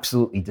will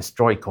absolutely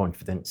destroy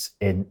confidence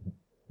in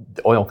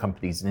the oil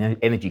companies and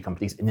energy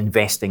companies in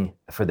investing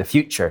for the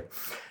future.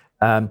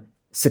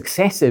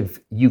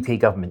 Successive UK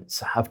governments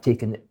have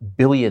taken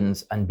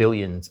billions and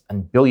billions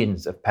and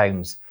billions of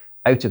pounds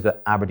out of the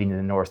Aberdeen and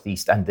the North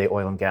East and the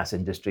oil and gas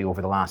industry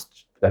over the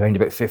last around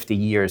about 50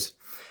 years.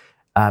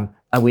 And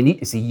we need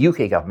to see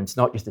UK governments,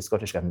 not just the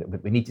Scottish government,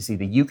 but we need to see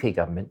the UK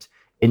government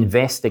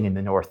investing in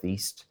the North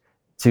East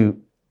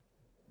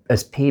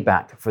as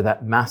payback for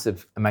that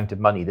massive amount of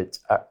money that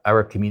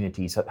our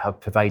communities have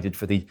provided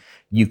for the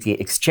UK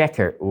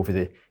exchequer over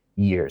the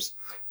years.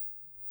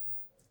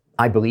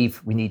 I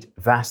believe we need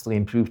vastly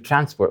improved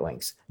transport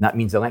links. And that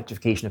means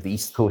electrification of the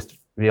East Coast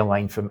rail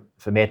line from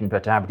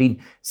Edinburgh to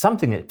Aberdeen,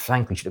 something that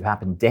frankly should have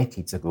happened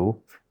decades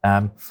ago.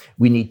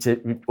 We need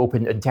to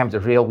open, in terms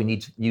of rail, we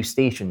need new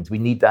stations. We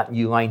need that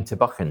new line to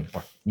Buchan,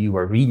 or new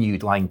or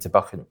renewed line to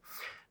Buchan.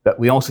 But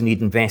we also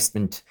need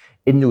investment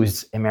in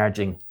those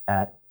emerging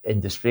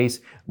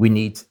industries. We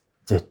need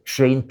to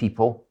train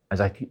people,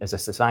 as a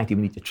society,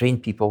 we need to train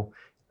people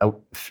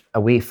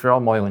away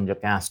from oil and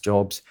gas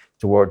jobs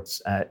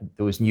towards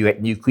those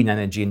new clean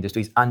energy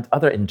industries and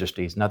other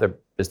industries and other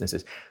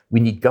businesses. We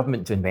need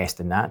government to invest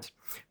in that.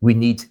 We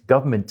need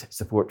government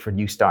support for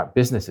new start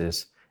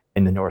businesses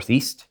in the North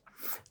East.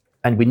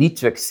 And we need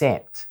to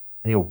accept,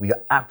 we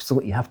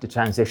absolutely have to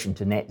transition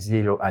to net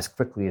zero as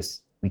quickly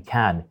as we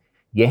can.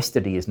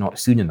 Yesterday is not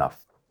soon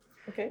enough.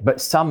 Okay.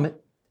 But some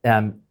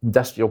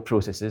industrial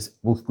processes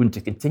will going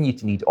to continue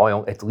to need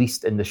oil, at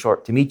least in the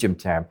short to medium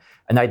term.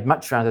 And I'd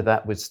much rather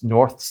that was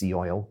North Sea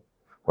oil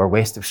or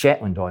West of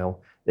Shetland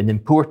oil than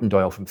important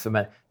oil from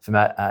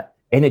a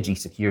energy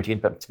security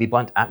and, to be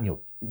blunt,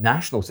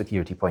 national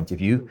security point of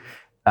view.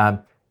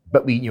 But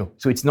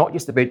so it's not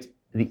just about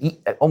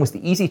almost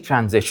the easy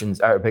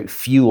transitions are about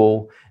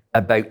fuel,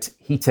 about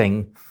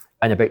heating,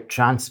 and about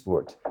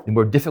transport. The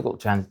more difficult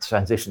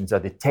transitions are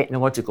the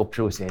technological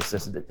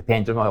processes that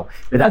depend on oil.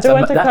 I don't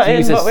want to cut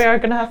in, but we are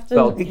going to have to.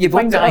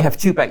 Well, I have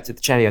two bites of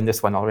the cherry on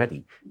this one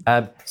already.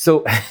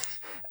 So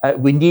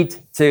we need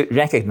to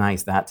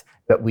recognise that,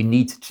 but we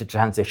need to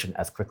transition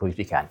as quickly as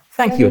we can.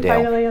 Thank you,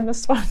 Adele. Finally on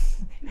this one.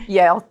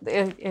 Yeah,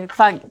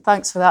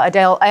 thanks for that,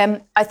 Adele.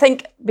 I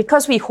think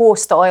because we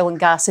host the oil and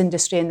gas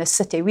industry in this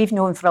city, we've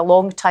known for a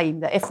long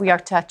time that if we are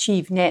to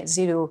achieve net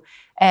zero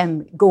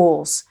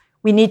goals,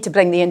 we need to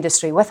bring the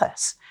industry with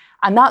us.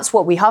 And that's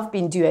what we have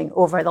been doing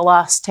over the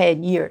last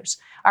 10 years.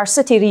 Our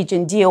city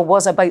region deal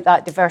was about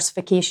that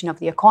diversification of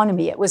the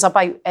economy. It was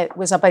about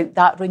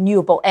that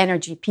renewable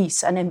energy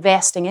piece and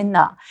investing in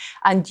that.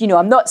 And,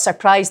 I'm not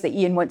surprised that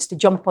Ian wants to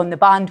jump on the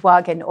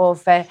bandwagon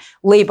of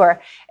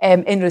Labour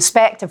in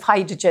respect of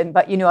hydrogen.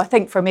 But, I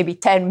think for maybe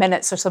 10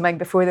 minutes or something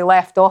before they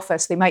left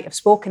office, they might have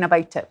spoken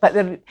about it. But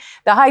the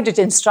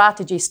hydrogen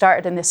strategy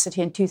started in this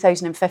city in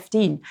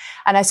 2015.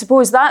 And I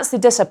suppose that's the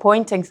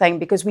disappointing thing,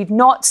 because we've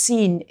not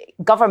seen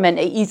government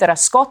at either a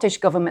Scottish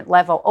government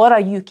level or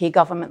a UK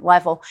government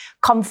level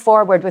come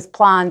forward with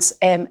plans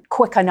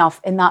quick enough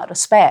in that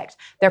respect.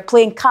 They're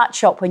playing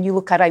catch up when you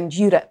look around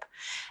Europe.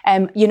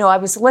 I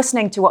was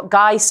listening to what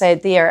Guy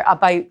said there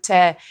about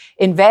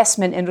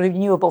investment in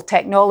renewable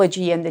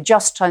technology and the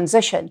just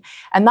transition.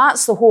 And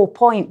that's the whole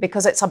point,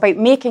 because it's about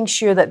making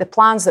sure that the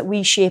plans that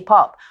we shape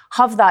up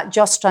have that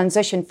just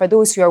transition for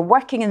those who are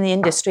working in the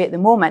industry at the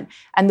moment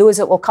and those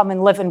that will come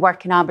and live and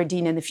work in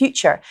Aberdeen in the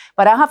future.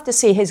 But I have to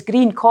say, his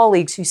Green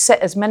colleagues who sit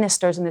as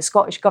ministers in the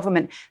Scottish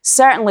Government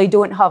certainly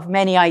don't have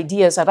many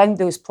ideas around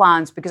those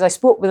plans, because I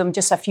spoke with them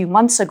just a few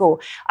months ago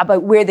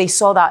about where they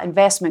saw that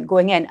investment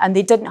going in, and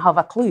they didn't have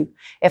a clue,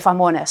 if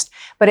I'm honest.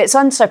 But it's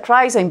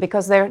unsurprising,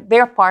 because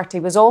their party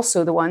was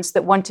also the ones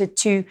that wanted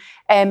to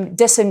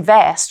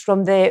disinvest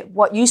from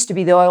what used to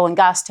be the Oil and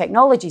Gas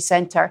Technology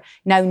Centre,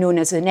 now known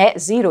as the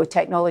Net Zero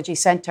Technology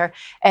Centre,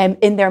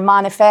 in their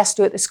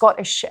manifesto at the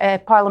Scottish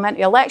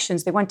parliamentary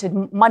elections. They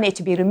wanted money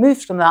to be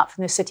removed from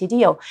the city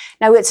deal.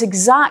 Now, it's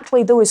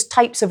exactly those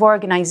types of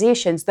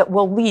organisations that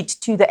will lead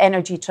to the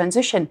energy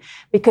transition,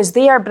 because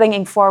they are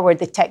bringing forward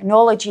the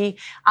technology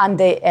and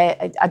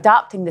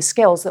adapting the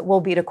skills that will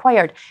be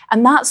required.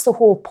 And that's the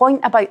whole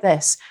point about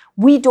this.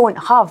 We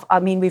don't have,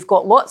 we've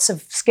got lots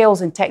of skills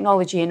and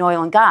technology in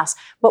oil and gas,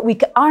 but we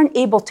aren't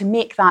able to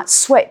make that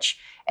switch,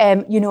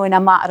 in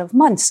a matter of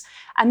months.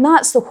 And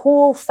that's the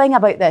whole thing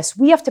about this.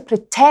 We have to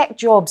protect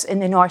jobs in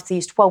the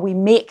Northeast while we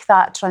make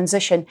that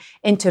transition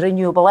into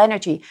renewable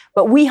energy.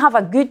 But we have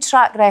a good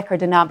track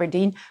record in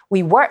Aberdeen.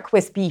 We work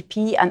with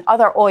BP and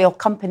other oil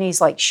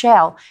companies like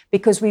Shell,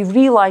 because we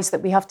realise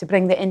that we have to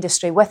bring the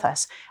industry with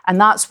us.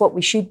 And that's what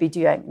we should be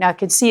doing. Now, I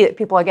can see that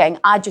people are getting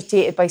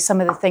agitated by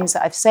some of the things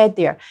that I've said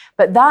there,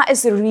 but that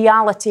is the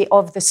reality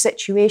of the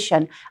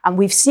situation. And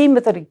we've seen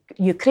with the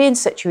Ukraine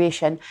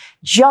situation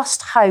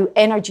just how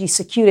energy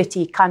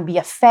security can be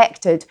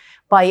affected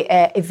by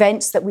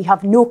events that we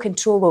have no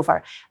control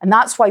over. And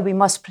that's why we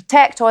must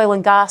protect oil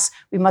and gas,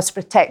 we must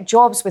protect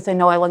jobs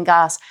within oil and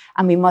gas,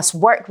 and we must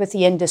work with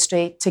the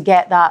industry to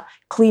get that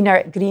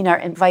cleaner, greener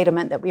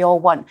environment that we all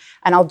want.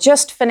 And I'll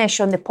just finish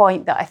on the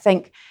point that I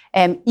think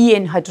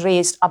Ian had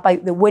raised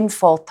about the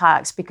windfall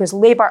tax, because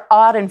Labour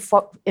are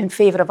in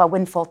favour of a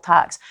windfall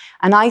tax.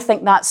 And I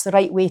think that's the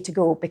right way to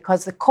go,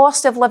 because the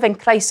cost of living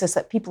crisis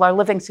that people are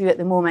living through at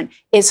the moment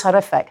is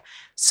horrific.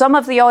 Some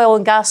of the oil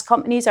and gas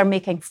companies are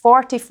making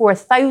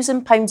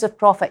 £44,000 of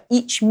profit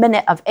each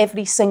minute of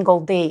every single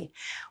day.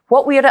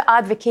 What we are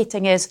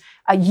advocating is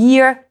a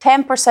year,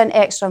 10%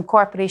 extra on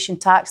corporation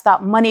tax.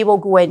 That money will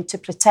go in to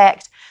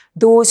protect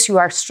those who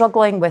are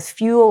struggling with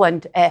fuel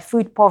and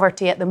food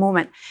poverty at the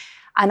moment.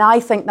 And I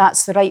think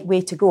that's the right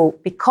way to go,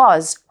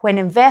 because when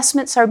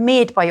investments are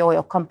made by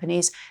oil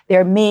companies,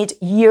 they're made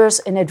years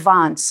in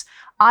advance.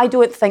 I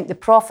don't think the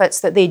profits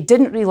that they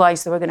didn't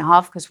realise they were going to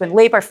have, because when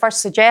Labour first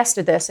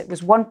suggested this, it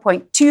was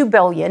 1.2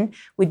 billion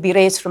would be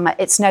raised from it.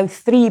 It's now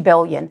 3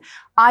 billion.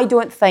 I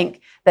don't think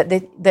that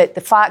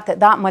the fact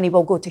that money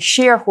will go to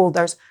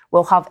shareholders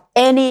will have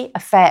any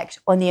effect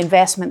on the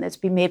investment that's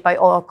been made by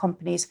oil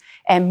companies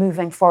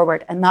moving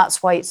forward. And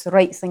that's why it's the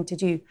right thing to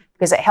do,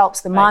 because it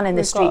helps the man in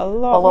the street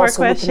while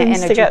also looking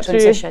at energy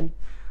transition.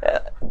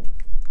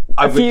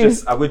 I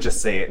would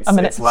just say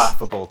it's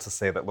laughable to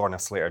say that Lorna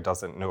Slater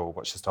doesn't know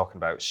what she's talking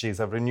about.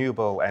 She's a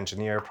renewable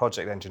engineer,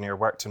 project engineer,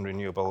 worked in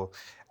renewable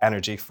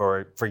energy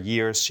for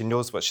years. She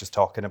knows what she's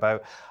talking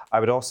about. I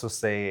would also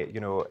say,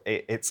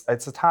 it's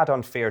a tad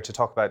unfair to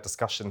talk about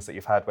discussions that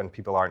you've had when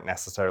people aren't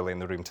necessarily in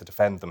the room to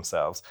defend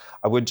themselves.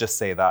 I would just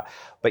say that.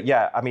 But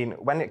yeah,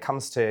 when it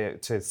comes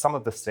to some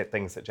of the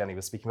things that Jenny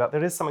was speaking about,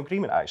 there is some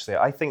agreement, actually.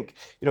 I think,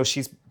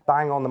 she's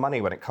bang on the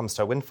money when it comes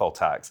to a windfall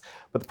tax.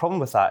 But the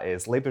problem with that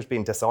is Labour's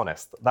being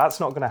dishonest.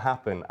 That's not going to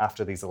happen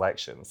after these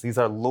elections. These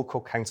are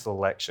local council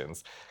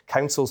elections.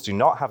 Councils do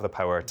not have the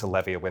power to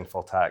levy a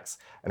windfall tax,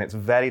 and it's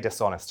very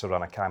dishonest to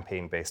run a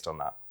campaign based on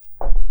that.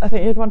 I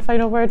think you had one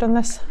final word on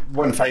this.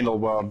 One final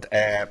word,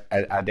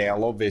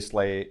 Adele.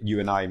 Obviously, you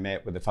and I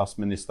met with the First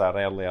Minister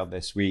earlier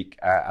this week.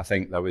 I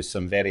think there was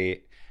some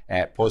very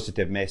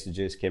positive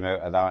messages came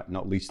out of that,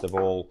 not least of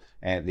all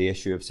the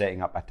issue of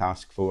setting up a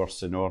task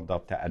force in order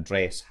to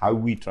address how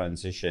we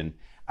transition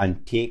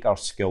and take our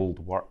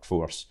skilled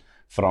workforce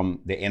from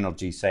the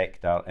energy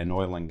sector in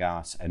oil and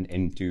gas and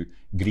into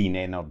green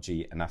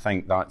energy. And I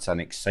think that's an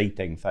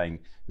exciting thing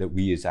that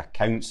we as a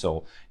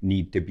council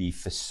need to be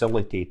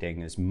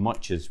facilitating as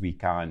much as we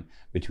can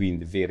between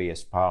the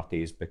various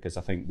parties, because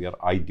I think we are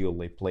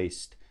ideally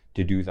placed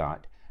to do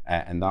that.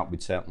 and that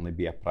would certainly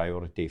be a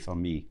priority for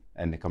me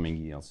in the coming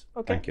years.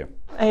 Okay. Thank you.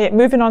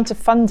 Moving on to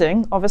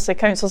funding, obviously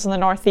councils in the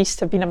North East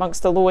have been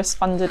amongst the lowest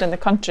funded in the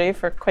country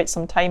for quite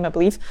some time, I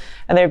believe,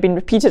 and there have been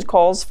repeated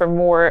calls for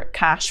more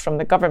cash from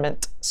the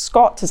government.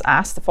 Scott has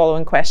asked the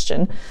following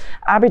question.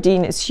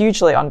 Aberdeen is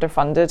hugely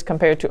underfunded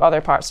compared to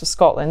other parts of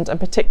Scotland, and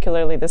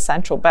particularly the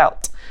Central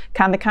Belt.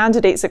 Can the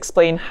candidates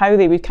explain how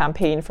they would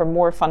campaign for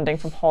more funding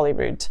from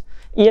Holyrood?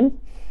 Ian?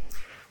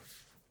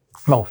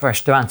 Well,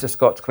 first, to answer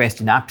Scott's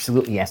question,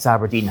 absolutely yes.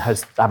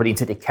 Aberdeen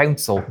City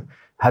Council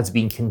has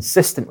been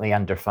consistently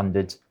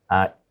underfunded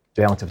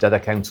relative to other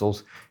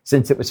councils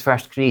since it was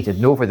first created.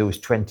 And over those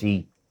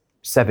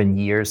 27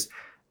 years,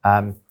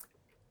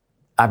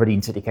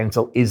 Aberdeen City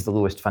Council is the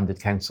lowest funded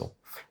council.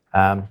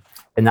 And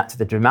that's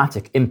the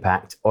dramatic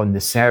impact on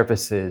the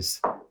services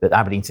that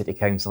Aberdeen City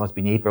Council has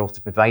been able to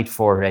provide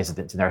for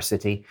residents in our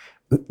city,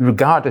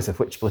 regardless of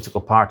which political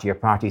party or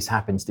parties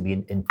happens to be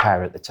in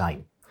power at the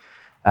time.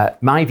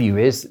 My view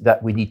is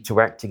that we need to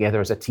work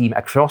together as a team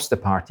across the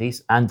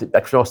parties and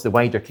across the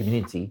wider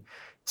community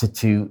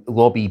to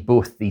lobby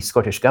both the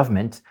Scottish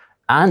Government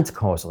and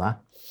COSLA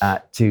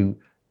to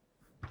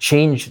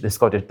change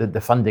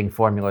the funding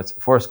formulas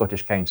for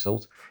Scottish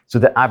councils so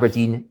that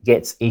Aberdeen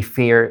gets a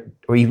fair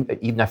or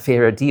even a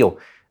fairer deal.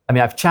 I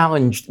mean, I've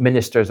challenged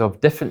ministers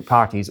of different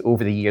parties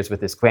over the years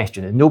with this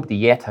question, and nobody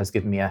yet has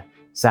given me a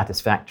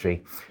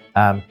satisfactory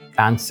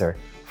answer.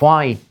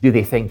 Why do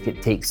they think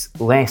it takes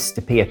less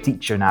to pay a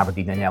teacher in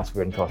Aberdeen than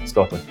elsewhere in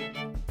Scotland?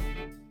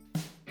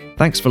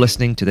 Thanks for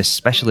listening to this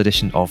special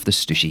edition of The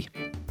Stooshie.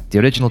 The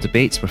original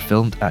debates were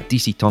filmed at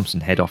DC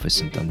Thomson head office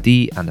in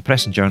Dundee and the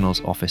Press and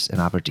Journal's office in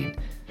Aberdeen.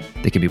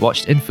 They can be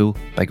watched in full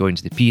by going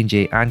to the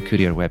P&J and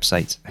Courier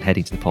websites and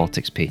heading to the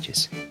politics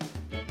pages.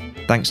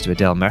 Thanks to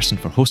Adele Merson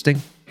for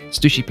hosting,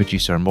 Stooshie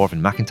producer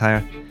Morven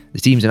McIntyre, the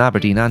teams in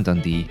Aberdeen and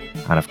Dundee,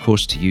 and of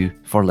course to you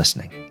for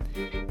listening.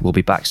 We'll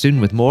be back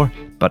soon with more,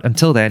 but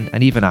until then,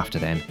 and even after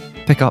then,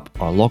 pick up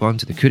or log on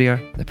to the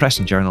Courier, the Press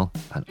and Journal,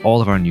 and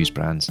all of our news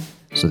brands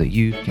so that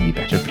you can be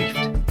better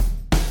briefed.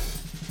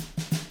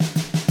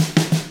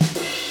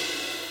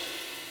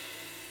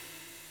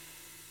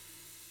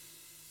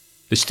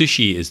 The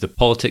Stooshie is the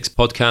politics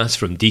podcast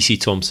from DC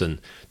Thomson,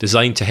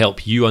 designed to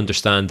help you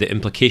understand the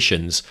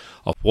implications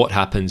of what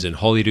happens in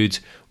Holyrood,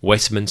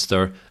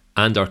 Westminster,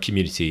 and our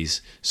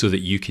communities so that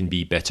you can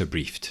be better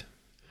briefed.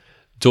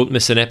 Don't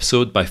miss an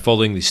episode by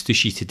following the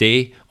Stooshie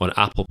today on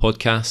Apple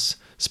Podcasts,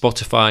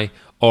 Spotify,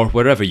 or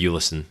wherever you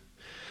listen.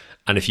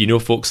 And if you know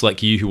folks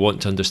like you who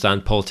want to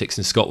understand politics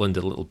in Scotland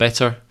a little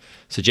better,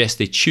 suggest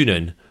they tune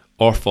in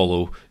or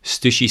follow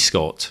Stooshie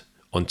Scott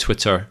on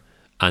Twitter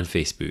and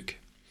Facebook.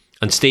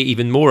 And stay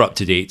even more up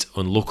to date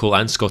on local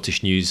and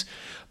Scottish news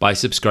by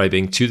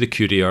subscribing to the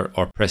Courier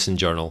or Press and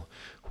Journal,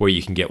 where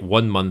you can get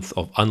 1 month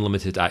of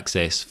unlimited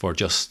access for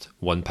just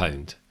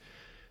 £1.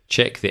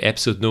 Check the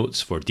episode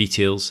notes for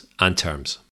details and terms.